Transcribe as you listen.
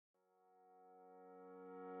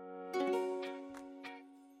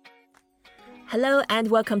Hello and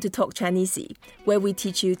welcome to Talk Chinese, where we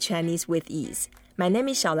teach you Chinese with ease. My name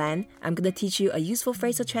is ShaoLan. I'm going to teach you a useful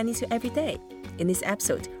phrase of Chinese every day. In this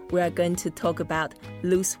episode, we are going to talk about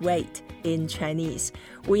lose weight in Chinese.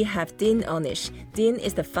 We have Dean Ornish. Dean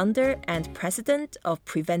is the founder and president of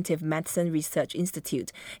Preventive Medicine Research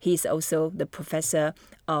Institute. He is also the professor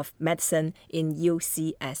of medicine in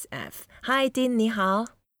UCSF. Hi, Dean, 你好.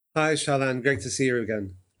 Hi, ShaoLan. Great to see you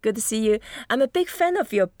again. Good to see you. I'm a big fan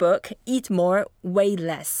of your book, Eat More, Weigh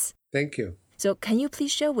Less. Thank you. So can you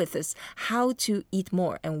please share with us how to eat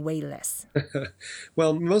more and weigh less?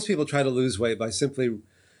 Well, most people try to lose weight by simply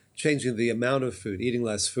changing the amount of food, eating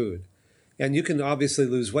less food. And you can obviously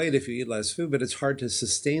lose weight if you eat less food, but it's hard to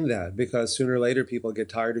sustain that because sooner or later people get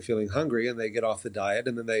tired of feeling hungry and they get off the diet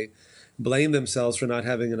and then they blame themselves for not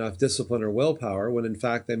having enough discipline or willpower when in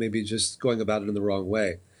fact they may be just going about it in the wrong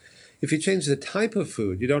way. If you change the type of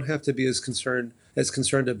food, you don't have to be as concerned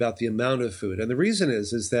about the amount of food. And the reason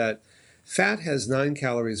is that fat has 9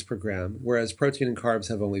 calories per gram, whereas protein and carbs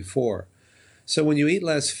have only 4. So when you eat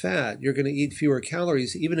less fat, you're going to eat fewer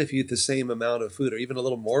calories, even if you eat the same amount of food or even a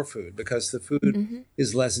little more food, because the food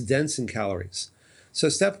is less dense in calories. So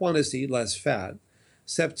step 1 is to eat less fat.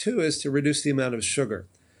 Step 2 is to reduce the amount of sugar.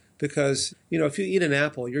 Because, if you eat an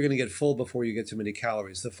apple, you're going to get full before you get too many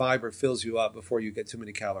calories. The fiber fills you up before you get too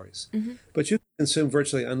many calories. But you can consume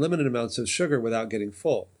virtually unlimited amounts of sugar without getting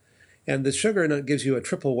full. And the sugar gives you a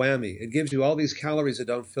triple whammy. It gives you all these calories that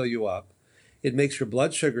don't fill you up. It makes your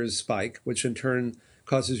blood sugars spike, which in turn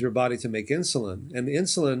causes your body to make insulin. And the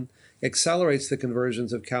insulin accelerates the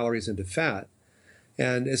conversions of calories into fat.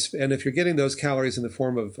 And if you're getting those calories in the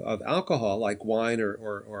form of alcohol, like wine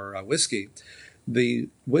or whiskey, the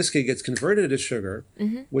whiskey gets converted to sugar,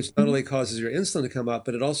 which not only causes your insulin to come up,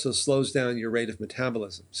 but it also slows down your rate of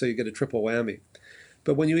metabolism. So you get a triple whammy.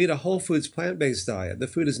 But when you eat a whole foods plant-based diet, the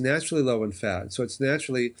food is naturally low in fat. So it's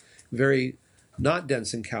naturally very not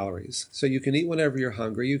dense in calories. So you can eat whenever you're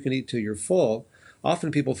hungry. You can eat till you're full.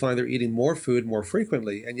 Often people find they're eating more food more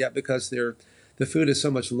frequently. And yet because the food is so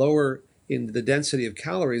much lower in the density of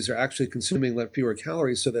calories, they're actually consuming fewer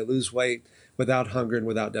calories. So they lose weight without hunger and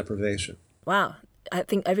without deprivation. Wow, I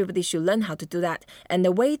think everybody should learn how to do that. And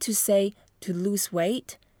the way to say to lose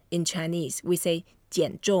weight in Chinese, we say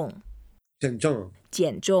减重. 减重.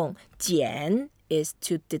 减重. 减 is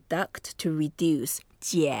to deduct, to reduce.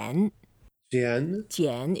 减. 减.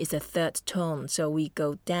 减 is a third tone, so we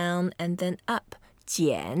go down and then up.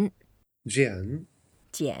 减. 减.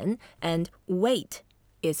 减. And weight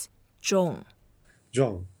is 重.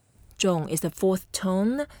 重. 重 is the fourth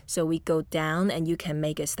tone, so we go down and you can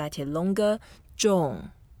make it slightly longer. 重.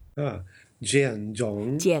 减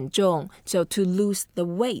重. 减重. So to lose the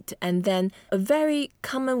weight. And then a very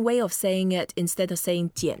common way of saying it, instead of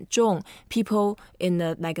saying 减重, people in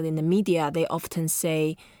the media, they often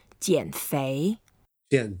say 减肥.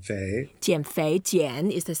 减肥. 减肥, 减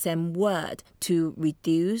is the same word, to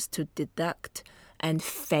reduce, to deduct. And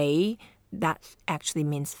肥, that actually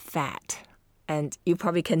means fat. And you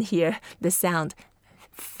probably can hear the sound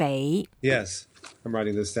肥. Yes, I'm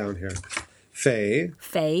writing this down here. 肥.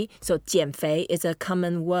 肥. So 减肥 is a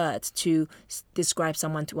common word to describe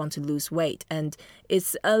someone to want to lose weight. And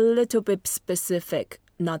it's a little bit specific,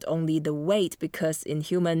 not only the weight, because in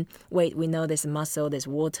human weight, we know there's muscle, there's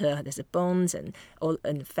water, there's bones and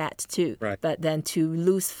fat too. Right. But then to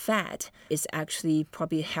lose fat is actually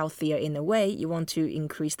probably healthier in a way. You want to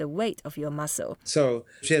increase the weight of your muscle. So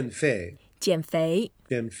减肥. 减肥.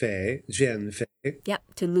 减肥. 减肥. Yep,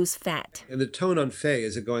 to lose fat. And the tone on 肥,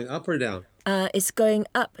 is it going up or down? It's going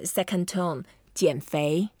up, second tone. 减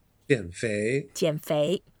肥. 减肥. 减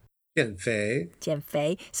肥. 减肥. 减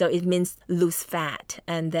肥. So it means lose fat.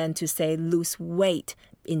 And then to say lose weight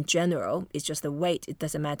in general, it's just the weight. It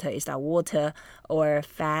doesn't matter, it's that water or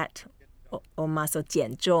fat or muscle.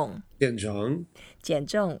 减重. 减重. 减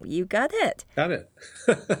重. You got it. Got it.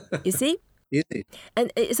 You see? Easy.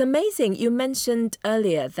 And it's amazing. You mentioned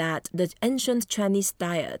earlier that the ancient Chinese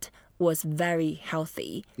diet was very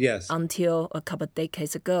healthy. Yes. Until a couple of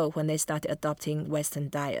decades ago when they started adopting Western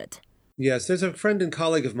diet. Yes, there's a friend and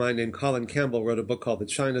colleague of mine named Colin Campbell wrote a book called The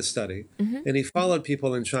China Study, and he followed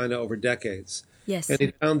people in China over decades. Yes. And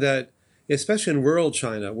he found that, especially in rural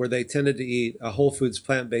China, where they tended to eat a whole foods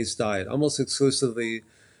plant-based diet, almost exclusively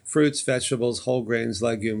fruits, vegetables, whole grains,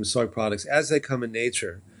 legumes, soy products, as they come in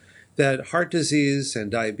nature, that heart disease and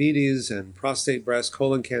diabetes and prostate, breast,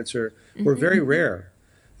 colon cancer were very rare.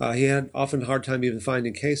 He had often a hard time even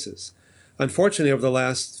finding cases. Unfortunately, over the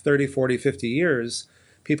last 30, 40, 50 years,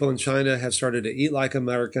 people in China have started to eat like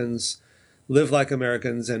Americans, live like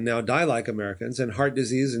Americans, and now die like Americans. And heart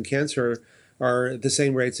disease and cancer are at the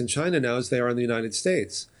same rates in China now as they are in the United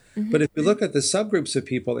States. But if you look at the subgroups of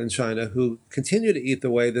people in China who continue to eat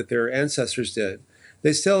the way that their ancestors did,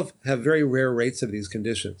 they still have very rare rates of these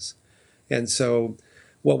conditions. And so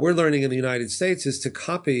what we're learning in the United States is to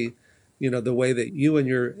copy, the way that you and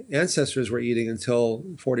your ancestors were eating until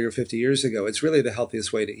 40 or 50 years ago. It's really the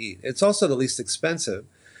healthiest way to eat. It's also the least expensive.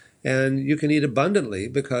 And you can eat abundantly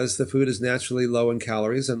because the food is naturally low in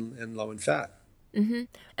calories and low in fat.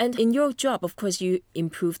 And in your job, of course, you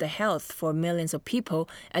improve the health for millions of people.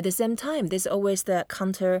 At the same time, there's always the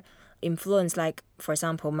counter influence. Like, for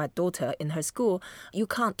example, my daughter in her school, you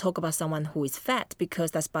can't talk about someone who is fat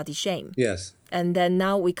because that's body shame. Yes. And then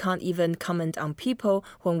now we can't even comment on people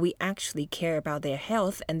when we actually care about their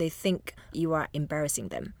health and they think you are embarrassing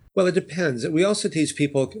them. Well, it depends. We also teach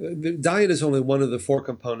people, diet is only one of the 4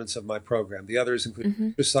 components of my program. The others include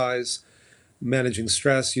exercise, managing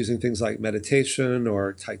stress using things like meditation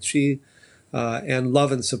or Tai Chi, and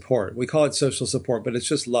love and support. We call it social support, but it's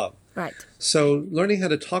just love. Right. So learning how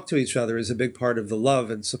to talk to each other is a big part of the love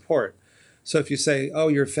and support. So if you say, oh,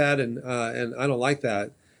 you're fat and I don't like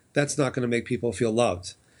that, that's not going to make people feel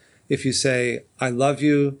loved. If you say, I love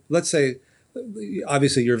you, let's say,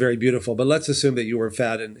 obviously you're very beautiful, but let's assume that you were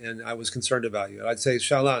fat and I was concerned about you. I'd say,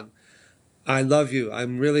 ShaoLan, I love you.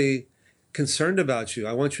 I'm really concerned about you.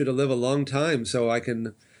 I want you to live a long time so I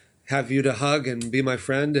can have you to hug and be my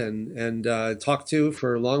friend and talk to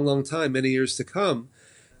for a long, long time, many years to come.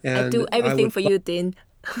 And I do everything for you, Dean.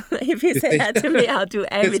 If you say that to me, I'll do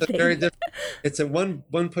everything. It's very different. It's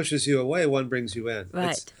one pushes you away, one brings you in.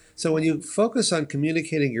 Right. So when you focus on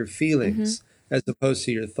communicating your feelings as opposed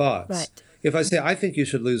to your thoughts, right. If I say, I think you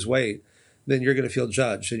should lose weight, then you're going to feel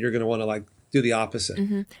judged and you're going to want to do the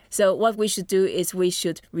opposite. So what we should do is we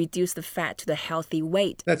should reduce the fat to the healthy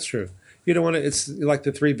weight. That's true. You don't want to, it's like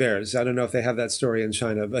the 3 bears. I don't know if they have that story in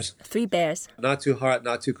China, but 3 bears. Not too hot,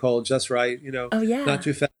 not too cold, just right, Oh, yeah. Not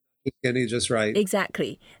too fat, not too skinny, just right.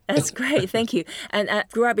 Exactly. That's great. Thank you. And I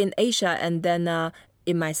grew up in Asia, and then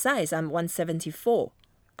in my size, I'm 174.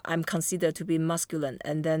 I'm considered to be masculine,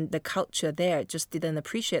 and then the culture there just didn't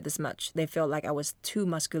appreciate this much. They felt like I was too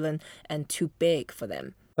masculine and too big for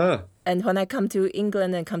them. And when I come to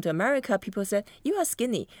England and come to America, people said, you are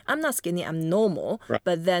skinny. I'm not skinny, I'm normal. Right.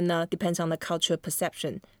 But then depends on the cultural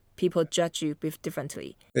perception. People judge you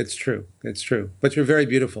differently. It's true. It's true. But you're very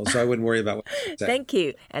beautiful, so I wouldn't worry about what you say. Thank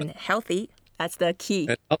you. And healthy, that's the key.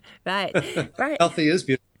 Right. Healthy is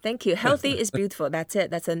beautiful. Thank you. Healthy is beautiful. That's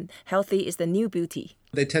it. Healthy is the new beauty.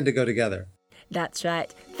 They tend to go together. That's right.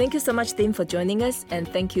 Thank you so much, Dean, for joining us, and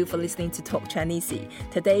thank you for listening to Talk Chinese.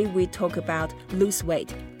 Today we talk about lose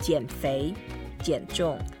weight, 减肥, 减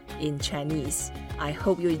重 in Chinese. I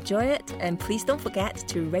hope you enjoy it, and please don't forget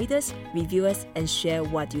to rate us, review us, and share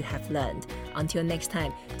what you have learned. Until next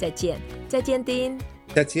time, 再见. 再见, Dean.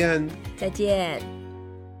 再见. 再见.